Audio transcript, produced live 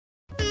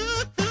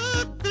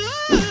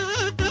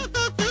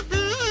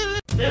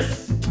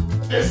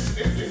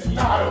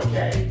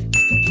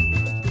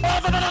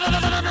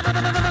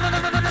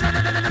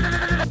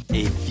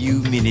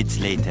minutes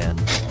later.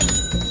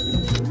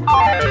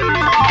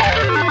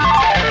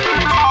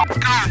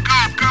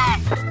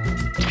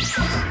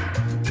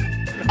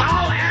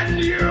 I'll end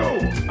you!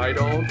 I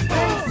don't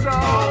think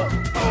so.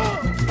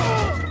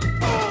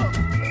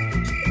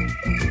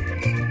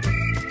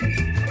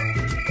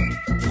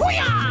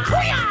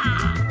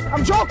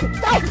 I'm joking!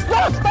 Stop!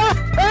 Stop! Stop!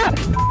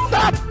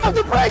 Stop! Stop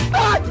the brake!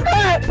 Stop!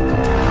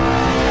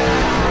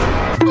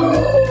 Are you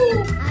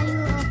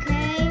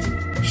okay?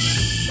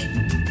 Shh!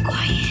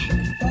 Quiet.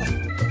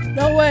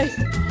 No way!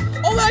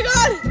 Oh my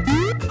god!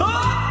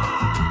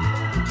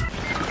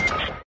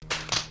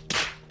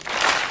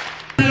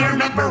 You're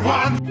number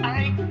one!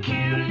 I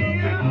kill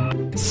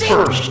you!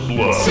 First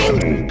blood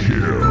double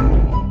kill!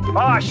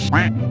 Oh, shit!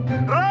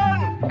 Run!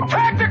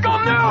 Tactical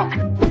nuke!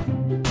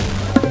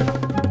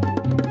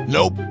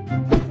 Nope.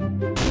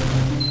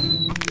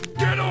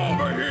 Get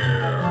over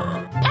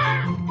here!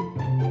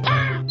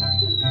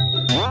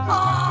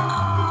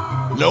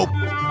 Nope.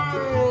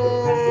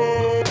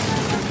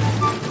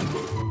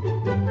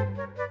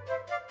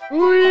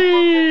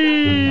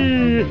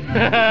 Whee!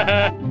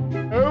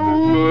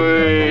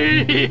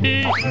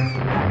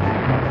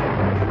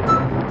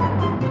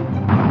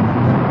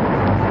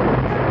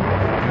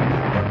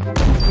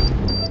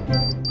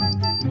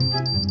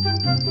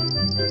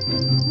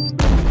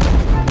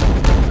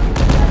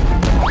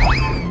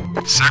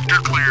 Sector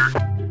clear.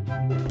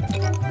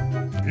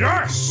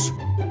 Yes!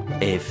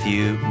 A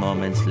few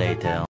moments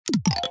later.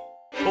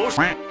 Oh,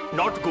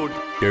 not good.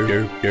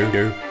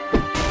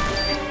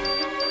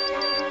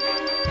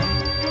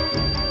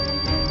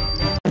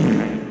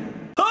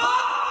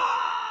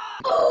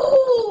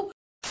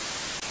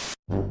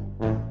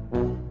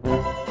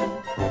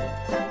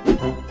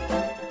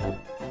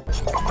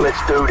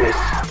 Let's do this.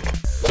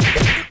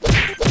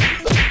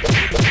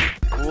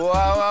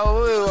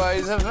 Wow,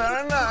 is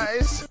very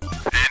nice.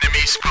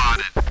 Enemy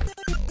spotted.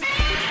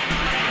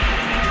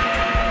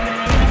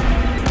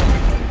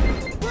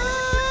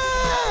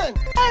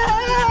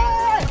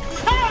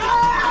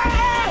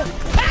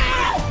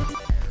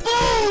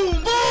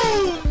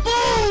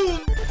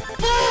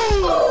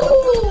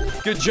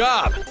 Good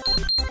job.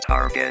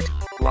 Target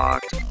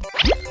locked.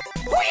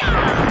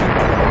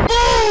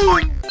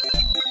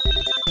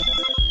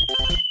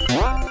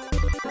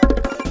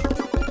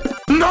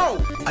 No!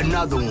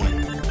 Another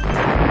one.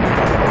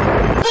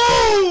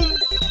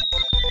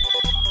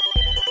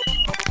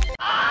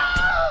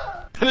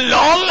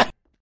 LOL!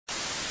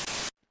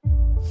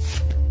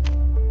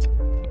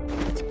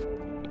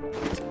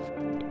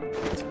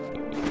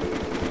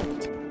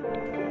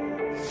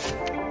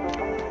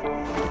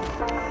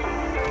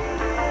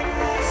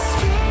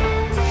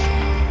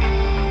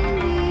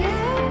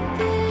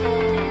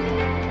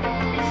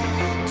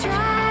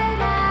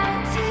 Dried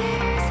out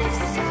tears of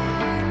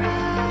sorrow,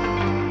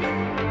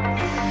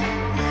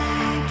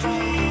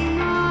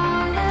 lacking all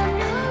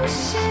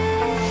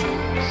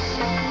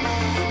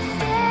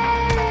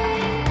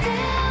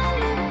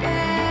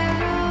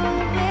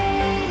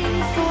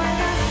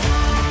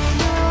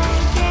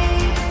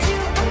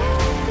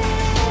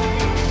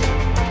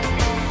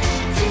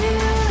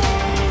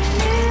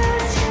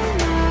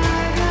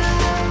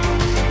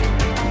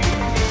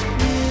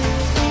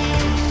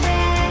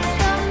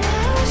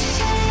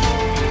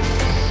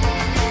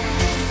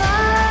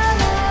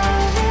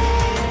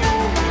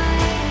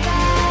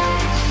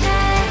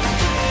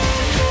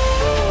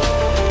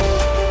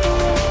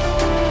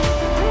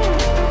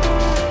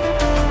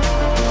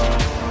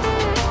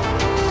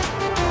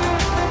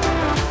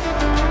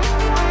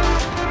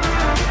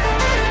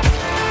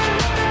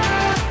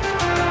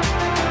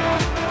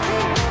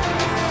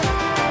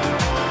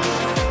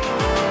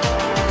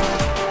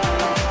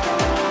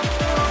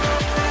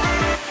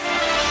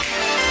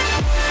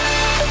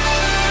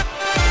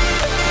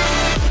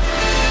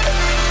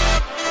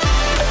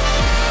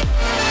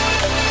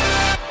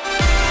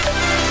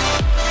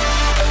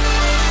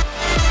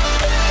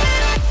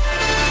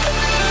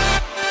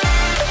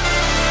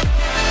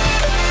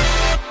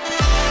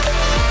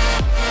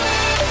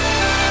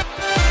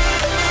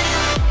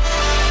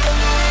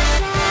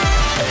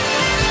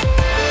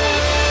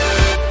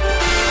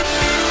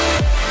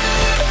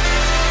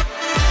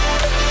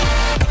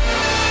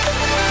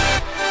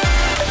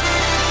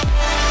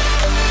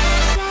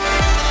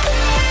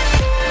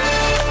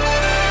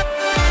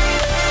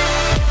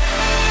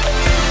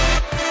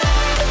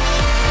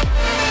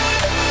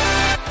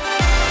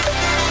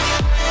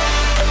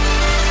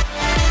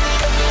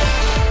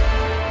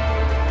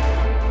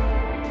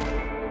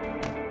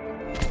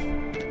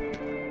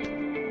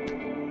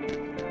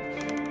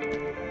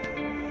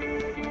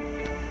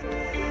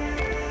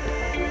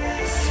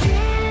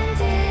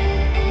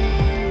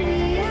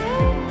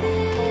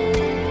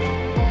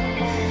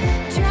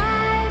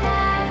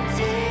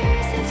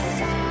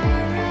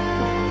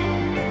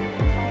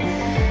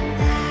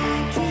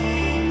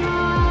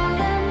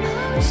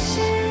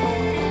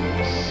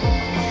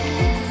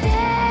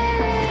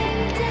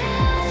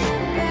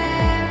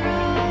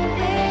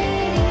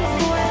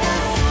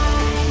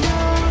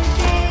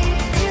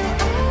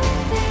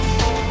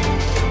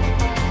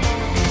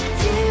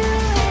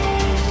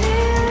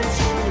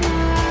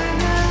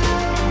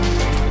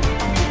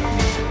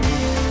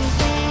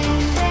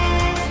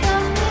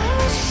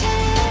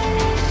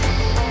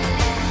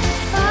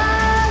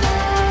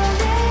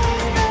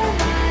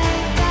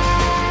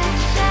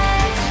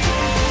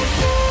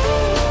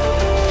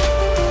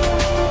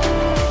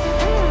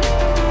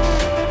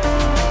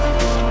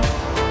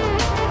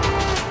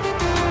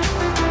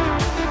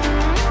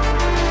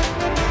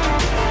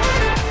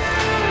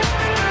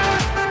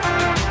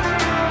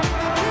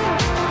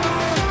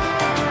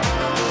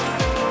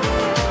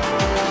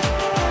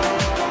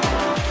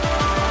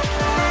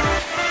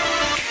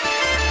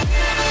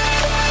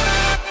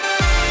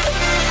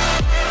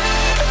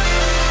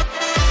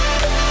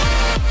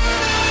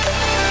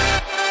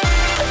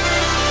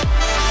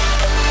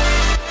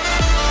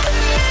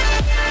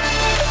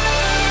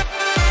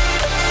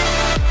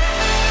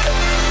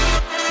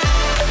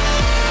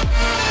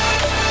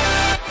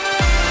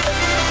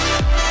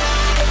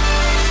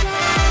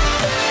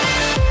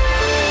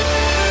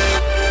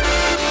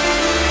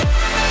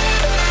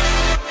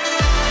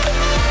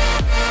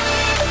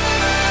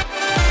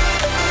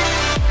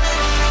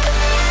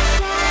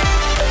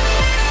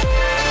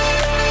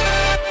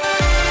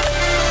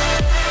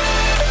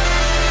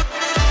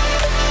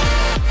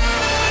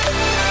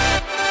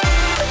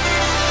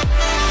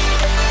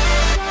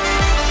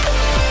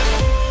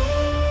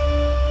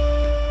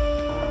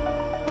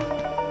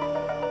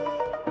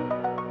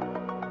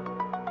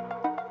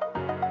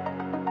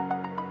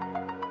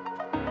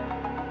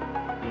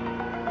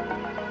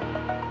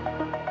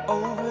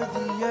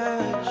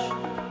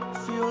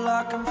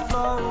like I'm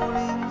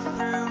floating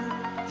through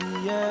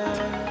the air.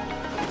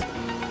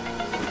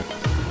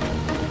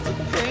 The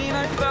pain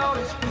I felt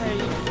is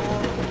paid for,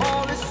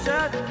 all is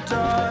said and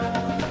done.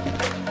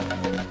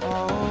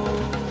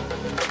 Oh,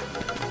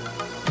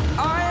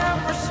 I am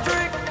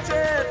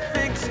restricted,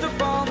 fixed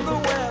upon the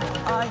web.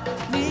 I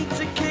need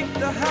to kick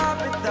the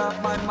habit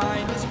that my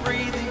mind is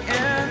breathing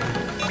in.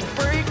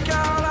 Break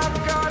out, I've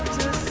got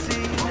to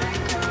see.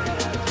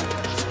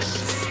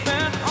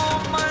 Spent all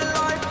my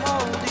life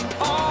holding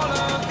all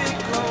of it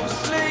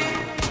closely.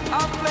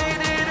 I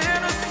played it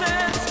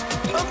innocent,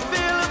 a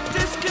feel of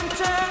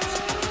discontent.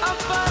 I'm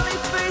finally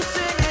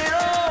facing it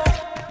all,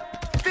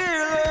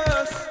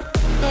 fearless.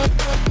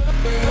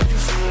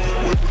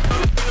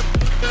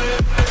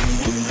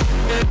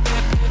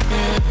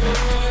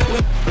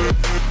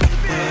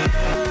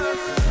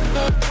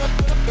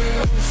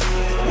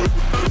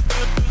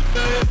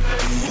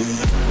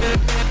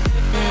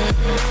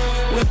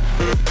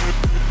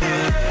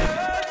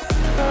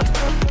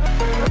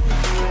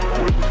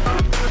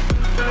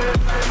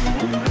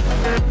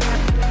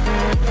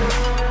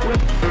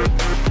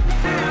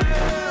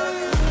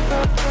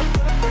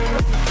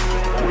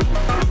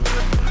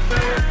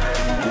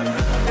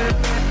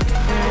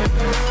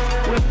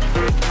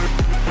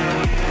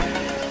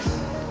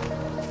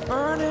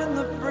 Burning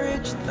the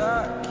bridge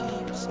that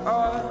keeps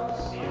us.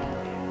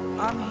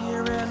 I'm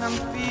here and I'm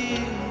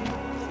feeling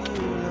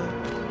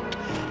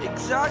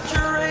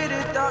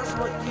exaggerated, that's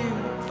what you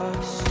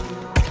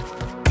assume.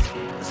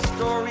 The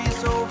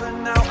story's over.